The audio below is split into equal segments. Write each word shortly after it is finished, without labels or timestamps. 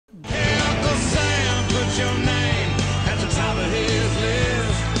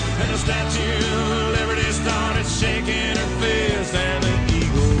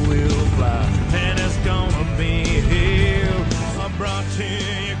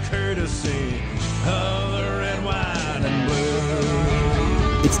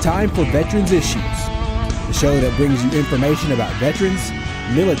It's time for Veterans Issues, the show that brings you information about veterans,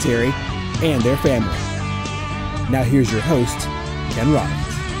 military, and their family. Now here's your host, Ken Rollins.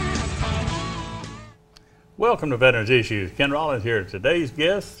 Welcome to Veterans Issues. Ken Rollins here. Today's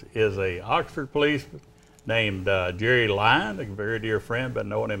guest is a Oxford policeman named Jerry Lyon, a very dear friend, been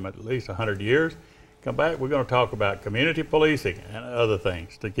knowing him at least 100 years. Come back, we're going to talk about community policing and other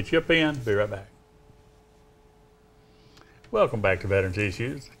things. To get you a pen, be right back. Welcome back to Veterans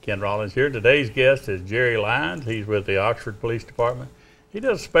Issues. Ken Rollins here. Today's guest is Jerry Lyon. He's with the Oxford Police Department. He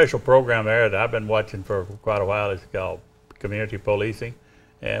does a special program there that I've been watching for quite a while. It's called Community Policing.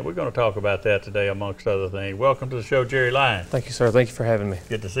 And we're going to talk about that today, amongst other things. Welcome to the show, Jerry Lyon. Thank you, sir. Thank you for having me.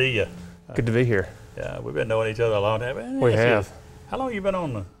 Good to see you. Good to be here. Yeah, we've been knowing each other a long time. We have. How long have you been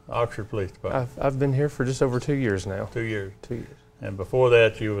on the Oxford Police Department? I've been here for just over 2 years now. 2 years. 2 years. And before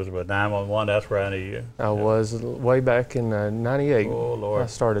that, you was with 911. That's where I knew you. I was way back in '98. Oh, Lord. I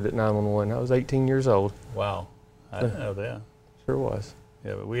started at 911. I was 18 years old. Wow. I didn't know that. Sure was.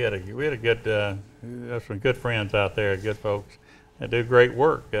 Yeah, but we had a good, there's some good friends out there, good folks that do great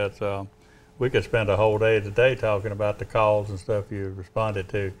work. We could spend a whole day today talking about the calls and stuff you responded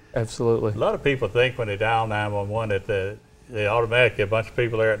to. Absolutely. A lot of people think when they dial 911 that they automatically, a bunch of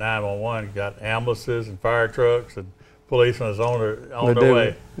people there at 911 got ambulances and fire trucks and policemen is on their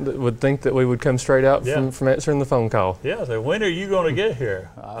way. Would think that we would come straight out from answering the phone call. Yeah, so when are you going to get here?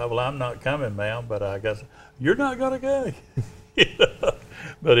 Well, I'm not coming, ma'am, but I guess you're not going to go.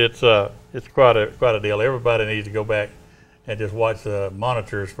 But it's quite a deal. Everybody needs to go back and just watch the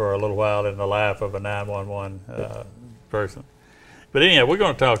monitors for a little while in the life of a 911 person. But anyhow, we're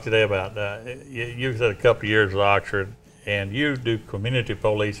going to talk today about, you said a couple of years at Oxford, and you do community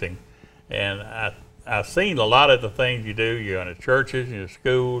policing. And I've seen a lot of the things you do. You're in the churches, your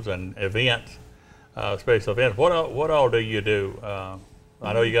schools, and events, special events. What all do you do?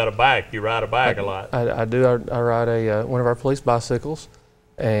 I know you got a bike. You ride a bike a lot. I do. I ride one of our police bicycles,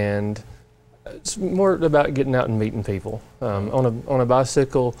 and it's more about getting out and meeting people. On a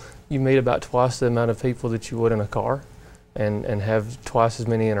bicycle, you meet about twice the amount of people that you would in a car, and have twice as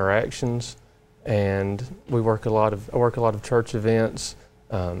many interactions. And I work a lot of church events.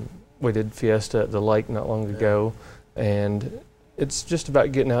 We did Fiesta at the lake not long ago, and it's just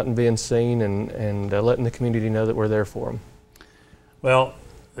about getting out and being seen and letting the community know that we're there for them. Well,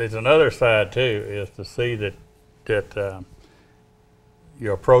 there's another side too, is to see that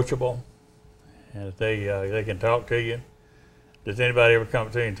you're approachable, and that they can talk to you. Does anybody ever come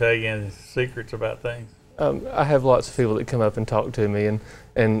to you and tell you any secrets about things? I have lots of people that come up and talk to me,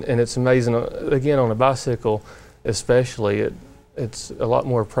 and it's amazing. Again, on a bicycle, especially, it's a lot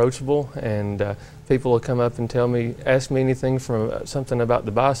more approachable, and people will come up and ask me anything from something about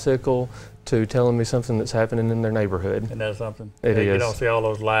the bicycle to telling me something that's happening in their neighborhood. And that's something? It is. You don't see all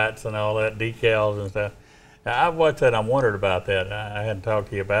those lights and all that decals and stuff. Now, I've watched that. I'm wondered about that. I hadn't talked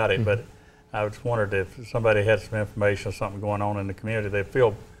to you about it, but I just wondered if somebody had some information or something going on in the community. They feel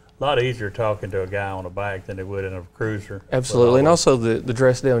a lot easier talking to a guy on a bike than they would in a cruiser. Absolutely, and also the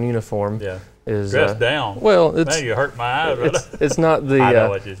dress down uniform. Yeah. Is dressed down. Well, man, you hurt my eyes. It's not the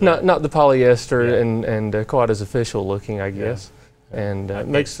not the polyester and quite as official looking, I guess. Yeah. And I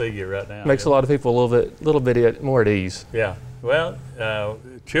can't see you right now. Makes a lot of people a little bit more at ease. Yeah. Well,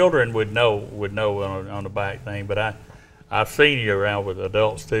 children would know on the bike thing, but I've seen you around with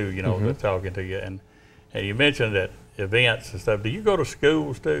adults too. You know, that talking to you, and you mentioned that events and stuff. Do you go to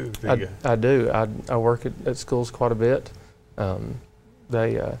schools too? I do. I work at schools quite a bit.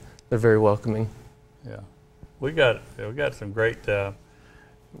 They're very welcoming. Yeah, we got some great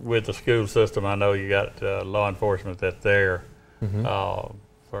with the school system. I know you got law enforcement that's there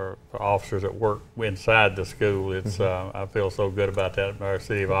for officers that work inside the school. It's I feel so good about that. Our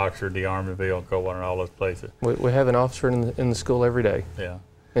city of Oxford, DeArmonville, and Coldwater, and all those places. We have an officer in the school every day. Yeah,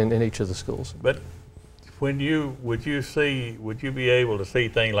 in each of the schools. But would you be able to see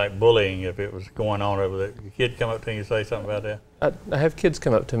things like bullying if it was going on over there? A kid come up to you and say something about that? I have kids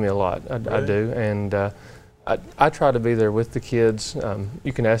come up to me a lot. Really? I do, and I try to be there with the kids.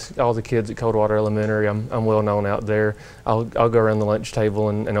 You can ask all the kids at Coldwater Elementary. I'm well known out there. I'll go around the lunch table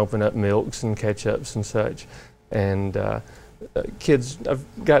and open up milks and ketchups and such. And kids, I've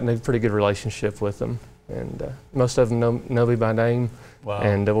gotten a pretty good relationship with them, and most of them know me by name. Wow.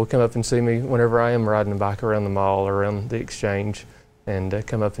 And will come up and see me whenever I am riding a bike around the mall or around the exchange, and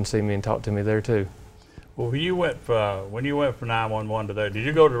come up and see me and talk to me there too. Well, when you went from 911 to there, did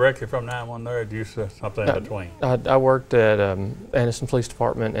you go directly from 911 there, or did you do something in between? I worked at Anniston Police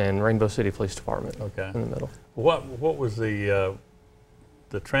Department and Rainbow City Police Department. Okay. In the middle. What was the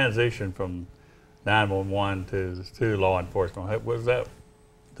transition from 911 to law enforcement? Was that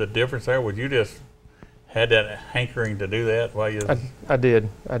the difference there? Would you just had that hankering to do that while you? I did.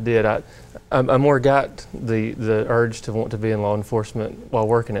 I more got the urge to want to be in law enforcement while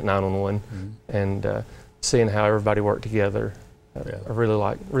working at 911, and seeing how everybody worked together. I really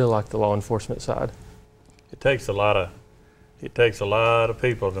like the law enforcement side. It takes a lot of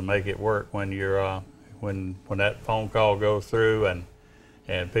people to make it work when you're when that phone call goes through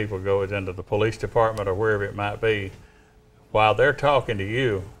and people go into the police department or wherever it might be. While they're talking to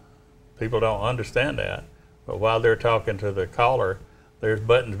you, people don't understand that, but while they're talking to the caller, there's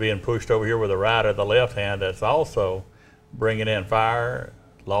buttons being pushed over here with the right or the left hand that's also bringing in fire,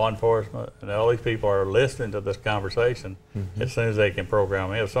 law enforcement, and all these people are listening to this conversation as soon as they can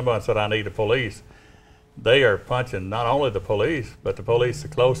program in. If somebody said, I need the police, they are punching not only the police, but the police the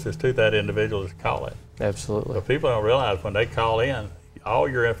closest to that individual to call it. Absolutely. But people don't realize when they call in, all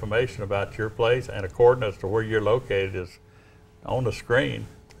your information about your place and the coordinates to where you're located is on the screen,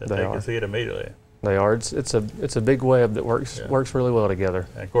 that they can see it immediately. They are. It's a big web that works really well together.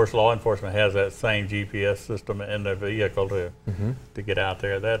 And of course, law enforcement has that same GPS system in their vehicle to get out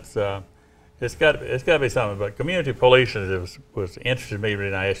there. That's it's got to be something. But community policing was interested in me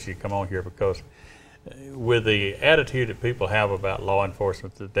when I asked you to come on here, because with the attitude that people have about law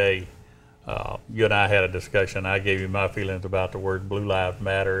enforcement today, you and I had a discussion. I gave you my feelings about the word "Blue Lives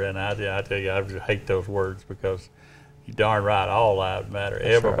Matter," and I tell you, I just hate those words, because you're darn right, all lives matter.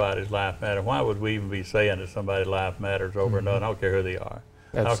 That's everybody's life matters. Why would we even be saying that somebody's life matters over another? I don't care who they are.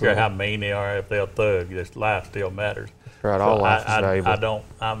 Absolutely. I don't care how mean they are. If they're a thug, this life still matters. That's right. All life is valuable.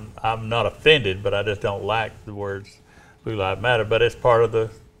 I'm not offended, but I just don't like the words "Blue Lives Matter." But it's part of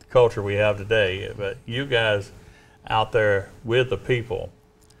the culture we have today. But you guys out there with the people,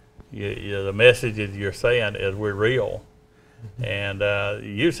 the message that you're saying is we're real. And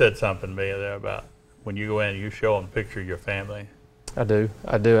you said something to me there about when you go in, you show them a picture of your family. I do.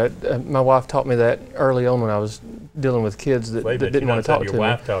 My wife taught me that early on when I was dealing with kids that didn't want to talk to me. Your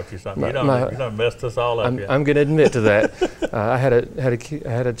wife taught you something. You done messed us all up. I'm going to admit to that. I had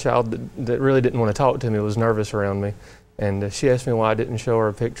a child that really didn't want to talk to me. Was nervous around me, and she asked me why I didn't show her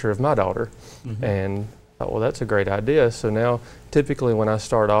a picture of my daughter, and I thought, well, that's a great idea. So now, typically when I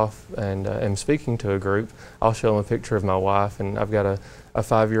start off and am speaking to a group, I'll show them a picture of my wife, and I've got a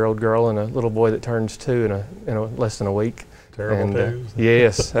 5-year-old girl and a little boy that turns 2 in less than a week. Terrible twos.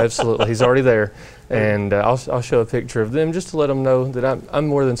 Yes, absolutely. He's already there. And I'll show a picture of them just to let them know that I'm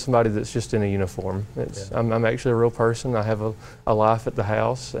more than somebody that's just in a uniform. I'm actually a real person. I have a life at the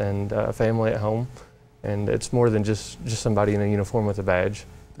house and a family at home. And it's more than just somebody in a uniform with a badge.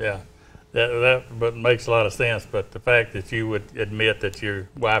 Yeah, that but makes a lot of sense. But the fact that you would admit that your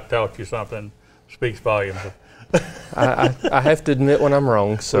wife taught you something speaks volumes. I have to admit when I'm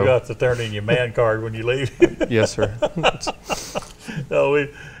wrong. So you got to turn in your man card when you leave. Yes, sir. No,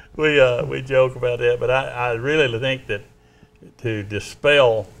 we joke about that, but I really think that to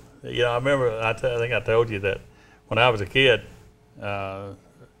dispel, I remember I think I told you that when I was a kid,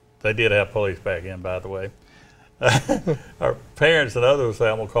 they did have police back in, by the way. Our parents and others say,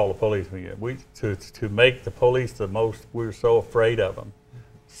 I'm gonna call the police. To make the police the most, we were so afraid of them,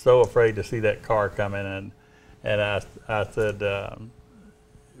 so afraid to see that car come in. And I said,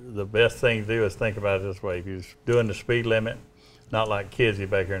 the best thing to do is think about it this way. If you're doing the speed limit, not like kids, you're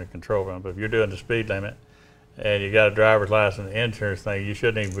back here in the control room, but if you're doing the speed limit and you got a driver's license and insurance thing, you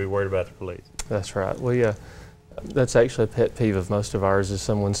shouldn't even be worried about the police. That's right. Well, that's actually a pet peeve of most of ours, is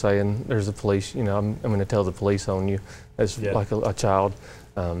someone saying, there's the police, I'm going to tell the police on you. That's like a child.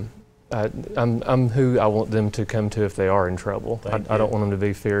 I'm who I want them to come to if they are in trouble. I don't want them to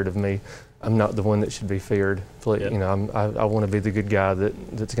be feared of me. I'm not the one that should be feared. Yep. I want to be the good guy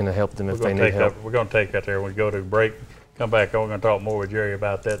that's going to help them if they need help. We're going to take that there when we go to break. Come back, and we're going to talk more with Jerry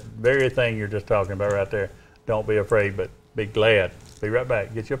about that very thing you're just talking about right there. Don't be afraid, but be glad. Be right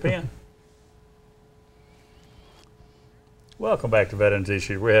back. Get your pen. Welcome back to Veterans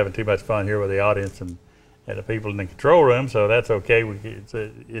Issues. We're having too much fun here with the audience and the people in the control room, so that's okay.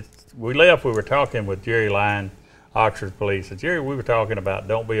 We left. We were talking with Jerry Lyon, Oxford Police. And Jerry, we were talking about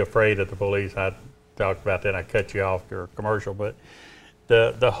don't be afraid of the police. I talked about that and I cut you off your commercial, but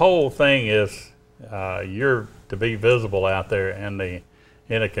the whole thing is you're to be visible out there in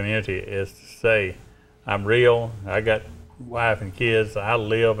the community is to say, I'm real, I got wife and kids, I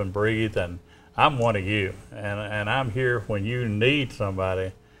live and breathe, and I'm one of you, and I'm here when you need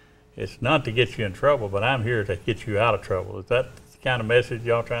somebody. It's not to get you in trouble, but I'm here to get you out of trouble. Is that kind of message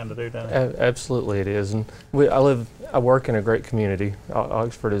y'all trying to do down there? Absolutely it is. And I work in a great community.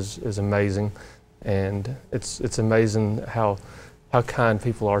 Oxford is amazing, and it's amazing how kind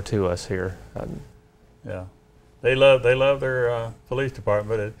people are to us here. Yeah. they love their police department.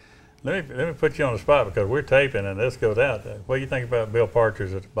 But let me put you on the spot because we're taping and this goes out. What do you think about Bill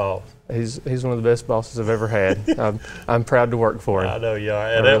Partridge as the boss? He's one of the best bosses I've ever had. I'm proud to work for him. I know you are,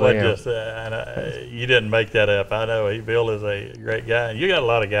 and that really wasn't just you didn't make that up. I know Bill is a great guy, and you got a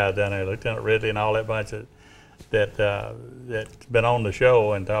lot of guys down there, Lieutenant Ridley and all that bunch that's been on the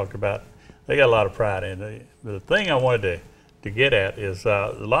show and talked about. They got a lot of pride in it. The thing I wanted to get at is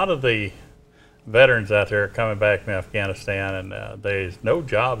a lot of the veterans out there coming back from Afghanistan, and there's no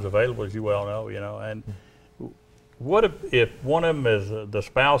jobs available, as you well know, and what if one of them is the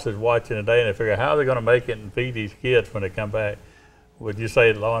spouse is watching today and they figure how they're going to make it and feed these kids when they come back? Would you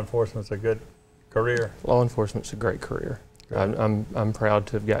say law enforcement's a good career? Law enforcement's a great career. Right. I'm proud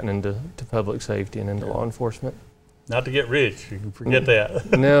to have gotten into public safety and into law enforcement. Not to get rich, you can forget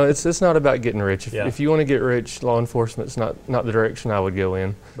that. No, it's not about getting rich. If you want to get rich, law enforcement's not the direction I would go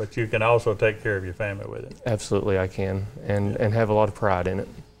in. But you can also take care of your family with it. Absolutely, I can, and have a lot of pride in it.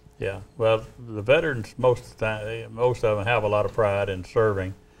 Yeah, well, the veterans most of them have a lot of pride in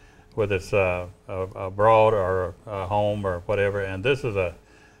serving, whether it's abroad or home or whatever. And this is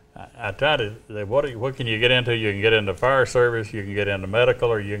I try to, what can you get into? You can get into fire service, you can get into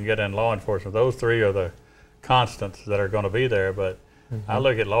medical, or you can get into law enforcement. Those three are the constants that are going to be there. But I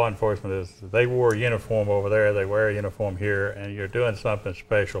look at law enforcement as they wore a uniform over there, they wear a uniform here, and you're doing something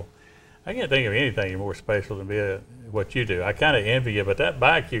special. I can't think of anything more special than what you do. I kind of envy you, but that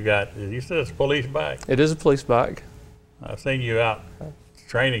bike you got, you said it's a police bike. It is a police bike. I've seen you out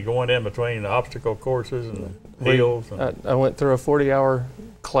training, going in between the obstacle courses and the hills. I went through a 40-hour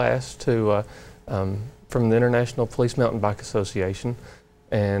class from the International Police Mountain Bike Association,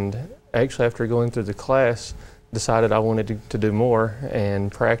 and actually after going through the class, decided I wanted to do more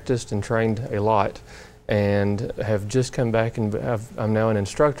and practiced and trained a lot. And have just come back and I'm now an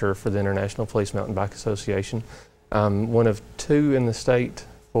instructor for the International Police Mountain Bike Association. I'm one of two in the state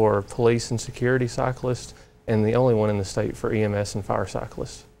for police and security cyclists, and the only one in the state for EMS and fire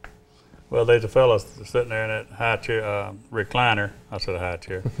cyclists. Well, there's a fellow sitting there in that high chair, recliner. I said a high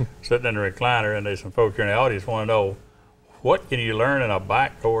chair. Sitting in the recliner, and there's some folks here in the audience want to know, what can you learn in a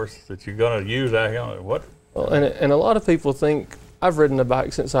bike course that you're going to use out here? What? Well, and a lot of people think, I've ridden a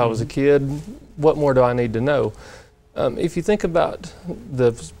bike since I was a kid. What more do I need to know? If you think about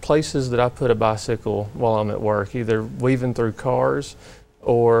the places that I put a bicycle while I'm at work, either weaving through cars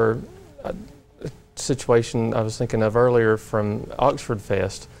or a situation I was thinking of earlier from Oxford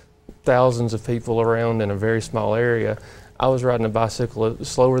Fest, thousands of people around in a very small area. I was riding a bicycle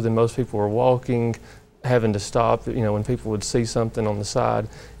slower than most people were walking, having to stop, when people would see something on the side,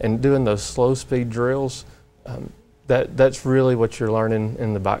 and doing those slow speed drills. That's really what you're learning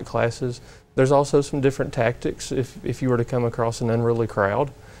in the bike classes. There's also some different tactics if you were to come across an unruly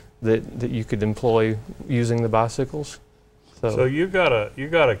crowd that you could employ using the bicycles. So you got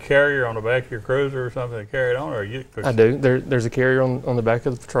a carrier on the back of your cruiser or something to carry it on, or you? I do. There's a carrier on the back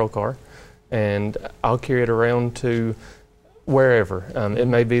of the patrol car, and I'll carry it around to wherever. It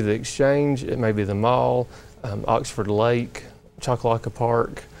may be the Exchange, it may be the mall, Oxford Lake, Choccolocco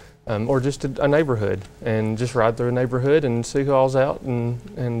Park. Or just a neighborhood, and just ride through a neighborhood and see who all's out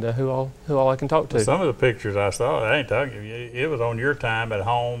and who all I can talk to. Some of the pictures I saw, I ain't talking to you, it was on your time at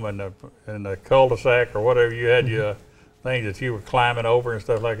home and the cul-de-sac or whatever. You had your things that you were climbing over and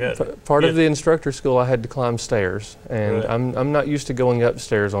stuff like that. Part of the instructor school, I had to climb stairs, and Right. I'm not used to going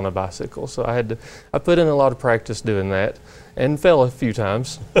upstairs on a bicycle, so I put in a lot of practice doing that, and fell a few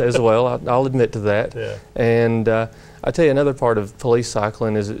times as well. I'll admit to that. Yeah. And I tell you, another part of police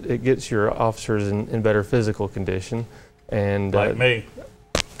cycling is it gets your officers in better physical condition. And Like me.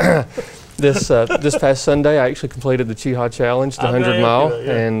 this past Sunday, I actually completed the Cheehaw Challenge, the 100 mile,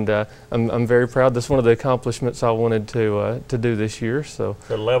 yeah. and I'm very proud. That's one of the accomplishments I wanted to do this year. So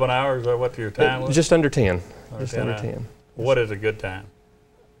 11 hours, or what your time was? just under 10. Under Just 10 under hours. 10. What is a good time?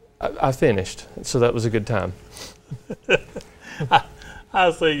 I finished, so that was a good time. I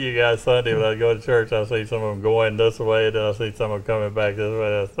see you guys Sunday when I go to church. I see some of them going this way, and then I see some of them coming back this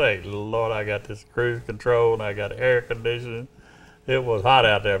way. I think, Lord, I got this cruise control and I got air conditioning. It was hot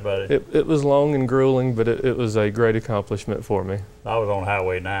out there, buddy. It was long and grueling, but it was a great accomplishment for me. I was on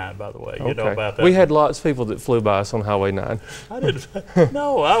Highway 9, by the way. You know about that? We had lots of people that flew by us on Highway 9. I didn't.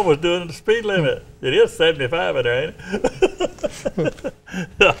 No, I was doing the speed limit. It is 75 in there, ain't it?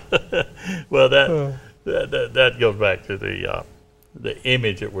 Well, that goes back to the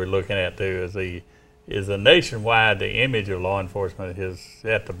image that we're looking at too. Is the nationwide, the image of law enforcement is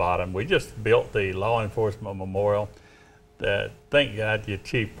at the bottom. We just built the law enforcement memorial. Thank God your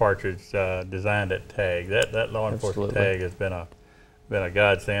Chief Partridge designed that tag. That law enforcement Absolutely. tag has been a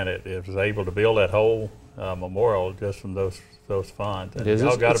godsend. It was able to build that whole memorial just from those funds. And It is.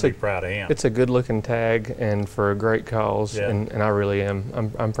 y'all got to be a, proud of him. It's a good-looking tag, and for a great cause, Yeah. and I really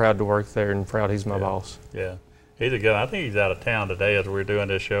am. I'm proud to work there, and proud he's my boss. Yeah, he's a good. I think he's out of town today as we're doing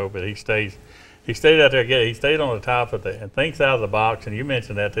this show, but he stays out there. He stayed on the top of and thinks out of the box. And you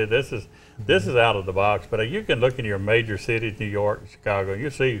mentioned that too. This is out of the box. But you can look in your major cities, New York, Chicago. You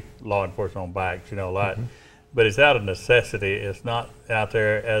see law enforcement on bikes, a lot. Mm-hmm. But it's out of necessity. It's not out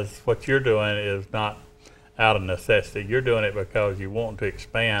there as what you're doing is not out of necessity. You're doing it because you want to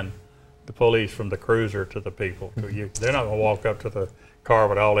expand the police from the cruiser to the people. They're not going to walk up to the car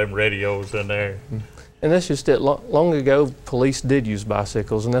with all them radios in there. And that's just it. Long ago, police did use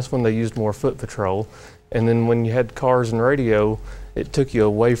bicycles, and that's when they used more foot patrol. And then when you had cars and radio, it took you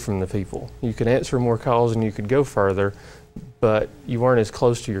away from the people. You could answer more calls and you could go further, but you weren't as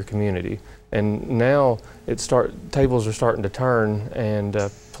close to your community. And now tables are starting to turn, and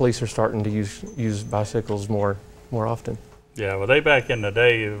police are starting to use bicycles more often. Yeah, well, they back in the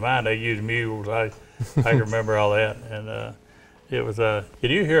day, they used mules. I can remember all that, and it was. Can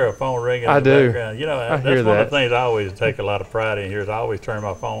you hear a phone ringing in the background? That's one of the things I always take a lot of pride in here. Is I always turn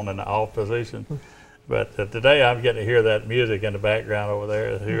my phone in the off position. But today I'm getting to hear that music in the background over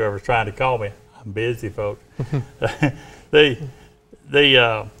there. Whoever's trying to call me, I'm busy, folks.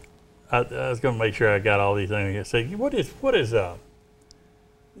 I was going to make sure I got all these things here. So what is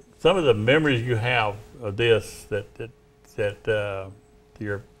some of the memories you have of this that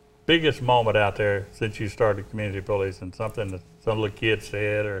your biggest moment out there since you started community police, and something that some little kid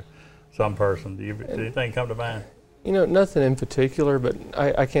said or some person? Did anything come to mind? Nothing in particular, but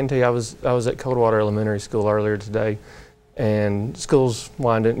I can tell you I was at Coldwater Elementary School earlier today, and school's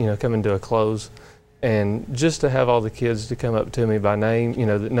coming to a close. And just to have all the kids to come up to me by name,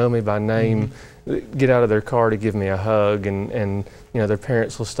 that know me by name, get out of their car to give me a hug, and their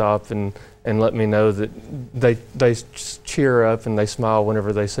parents will stop and let me know that they cheer up and they smile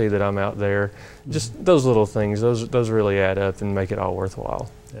whenever they see that I'm out there. Just those little things, those really add up and make it all worthwhile.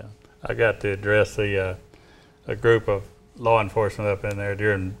 Yeah, I got to address a group of law enforcement up in there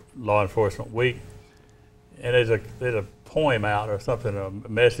during Law Enforcement Week, and there's a poem out or something, a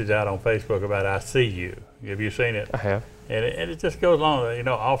message out on Facebook about "I see you." Have you seen it? I have. And it just goes along.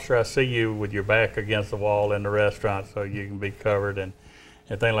 Officer, I see you with your back against the wall in the restaurant, so you can be covered and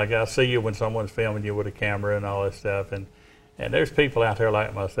things like that. I see you when someone's filming you with a camera and all this stuff. And there's people out there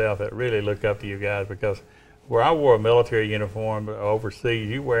like myself that really look up to you guys, because where I wore a military uniform overseas,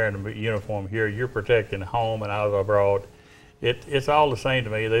 you wearing a uniform here, you're protecting home and out abroad. It's all the same to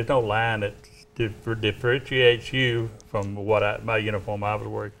me. There's no line that differentiates you from my uniform I was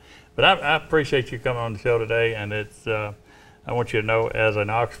wearing. But I appreciate you coming on the show today, and I want you to know, as an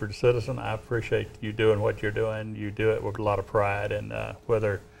Oxford citizen, I appreciate you doing what you're doing. You do it with a lot of pride, and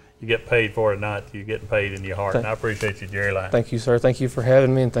whether you get paid for it or not, you're getting paid in your heart. And I appreciate you, Jerry Lyon. Thank you, sir. Thank you for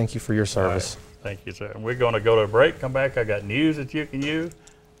having me, and thank you for your service. Right. Thank you, sir. And we're going to go to a break, come back. I got news that you can use.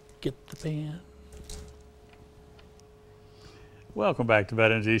 Get the pen. Welcome back to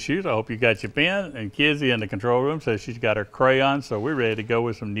Veterans Issues. I hope you got your pen. And Kizzy in the control room says she's got her crayon, so we're ready to go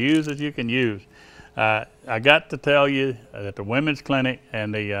with some news that you can use. I got to tell you that the Women's Clinic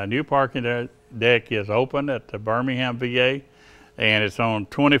and the new parking deck is open at the Birmingham VA, and it's on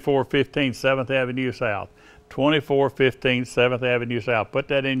 2415 7th Avenue South. 2415 7th Avenue South. Put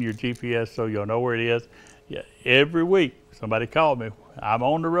that in your GPS so you'll know where it is. Yeah, every week somebody called me. I'm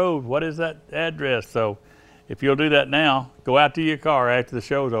on the road. What is that address? So if you'll do that now, go out to your car after the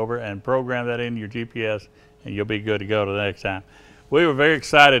show's over and program that in your GPS, and you'll be good to go the next time. We were very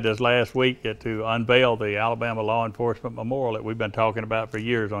excited this last week to unveil the Alabama Law Enforcement Memorial that we've been talking about for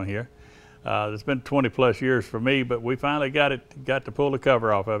years on here. It's been 20 plus years for me, but we finally got to pull the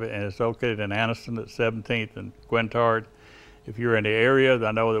cover off of it, and it's located in Anniston at 17th and Quintard. If you're in the area,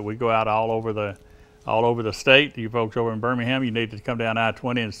 I know that we go out all over the state. You folks over in Birmingham, you need to come down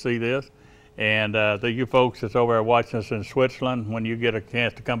I-20 and see this. And you folks that's over there watching us in Switzerland, when you get a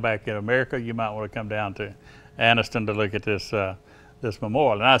chance to come back in America, you might want to come down to Anniston to look at this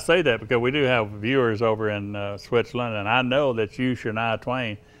memorial. And I say that because we do have viewers over in Switzerland, and I know that you, Shania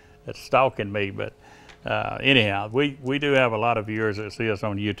Twain, that's stalking me. But anyhow, we do have a lot of viewers that see us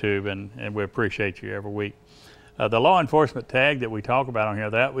on YouTube, and we appreciate you every week. The law enforcement tag that we talk about on here,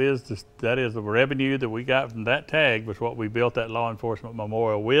 that is the revenue that we got from that tag was what we built that law enforcement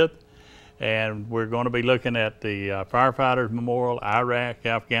memorial with. And we're going to be looking at the Firefighters Memorial, Iraq,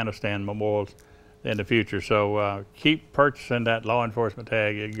 Afghanistan memorials in the future. So keep purchasing that law enforcement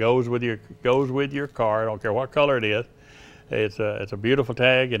tag. It goes with your car. I don't care what color it is. It's a beautiful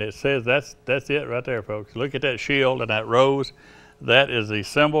tag, and it says that's it right there, folks. Look at that shield and that rose. that is the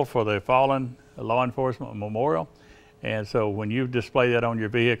symbol for the fallen law enforcement memorial. And so when you display that on your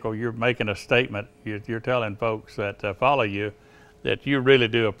vehicle, you're making a statement. You're telling folks that follow you that you really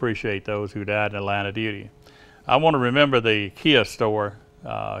do appreciate those who died in the line of duty. I want to remember the Kia store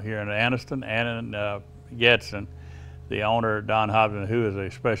here in Anniston and in Gadsden. The owner, Don Hobson, who is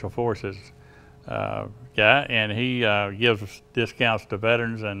a Special Forces guy, and he gives discounts to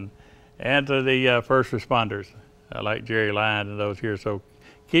veterans and to the first responders, like Jerry Lyons and those here. So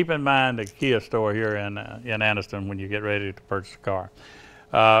keep in mind the Kia store here in Anniston when you get ready to purchase a car.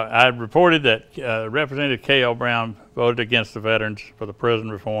 I reported that Representative K.L. Brown voted against the veterans for the prison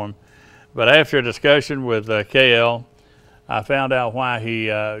reform, but after a discussion with K.L., I found out why he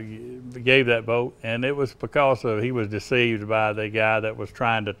gave that vote, and it was because he was deceived by the guy that was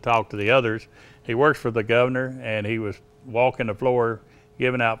trying to talk to the others. He works for the governor, and he was walking the floor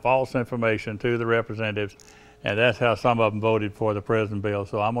giving out false information to the representatives, and that's how some of them voted for the prison bill.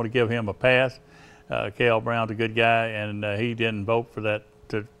 So I'm going to give him a pass. K.L. Brown's a good guy, and he didn't vote for that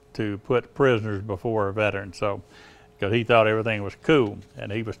to put prisoners before veterans. So, because he thought everything was cool, and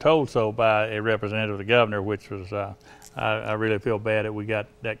he was told so by a representative of the governor, which was, I really feel bad that we got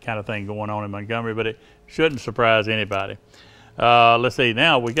that kind of thing going on in Montgomery, but it shouldn't surprise anybody. Let's see,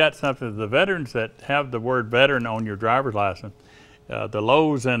 now we got something, the veterans that have the word veteran on your driver's license. The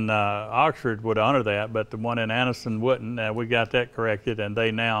Lowe's in Oxford would honor that, but the one in Anniston wouldn't. We got that corrected, and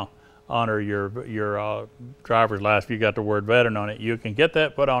they now honor your driver's license. If you got the word veteran on it, you can get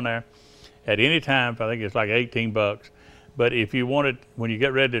that put on there at any time. I think it's like 18 bucks. But if you want it, when you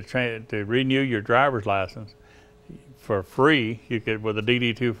get ready to renew your driver's license for free, you could, with a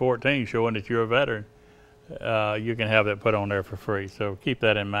DD-214 showing that you're a veteran, you can have that put on there for free. So keep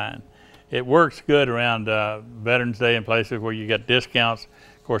that in mind. It works good around Veterans Day and places where you get discounts.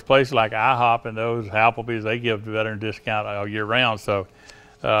 Of course, places like IHOP and those, Applebee's, they give the veteran discount all year round. So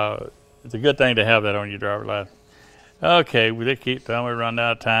it's a good thing to have that on your driver's license. Okay, we did keep telling we run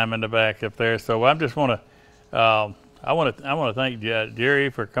out of time in the back up there. So I just want to, I want to thank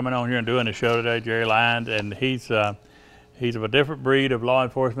Jerry for coming on here and doing the show today, Jerry Lyons, and he's of a different breed of law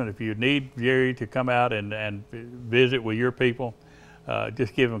enforcement. If you need Jerry to come out and visit with your people,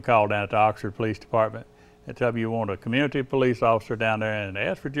 just give him a call down at the Oxford Police Department and tell him you want a community police officer down there, and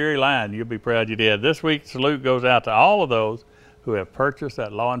ask for Jerry Lyons. You'll be proud you did. This week's salute goes out to all of those who have purchased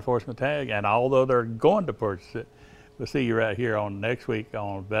that law enforcement tag, and although they're going to purchase it. We'll see you right here on next week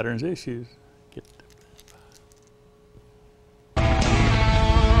on Veterans Issues.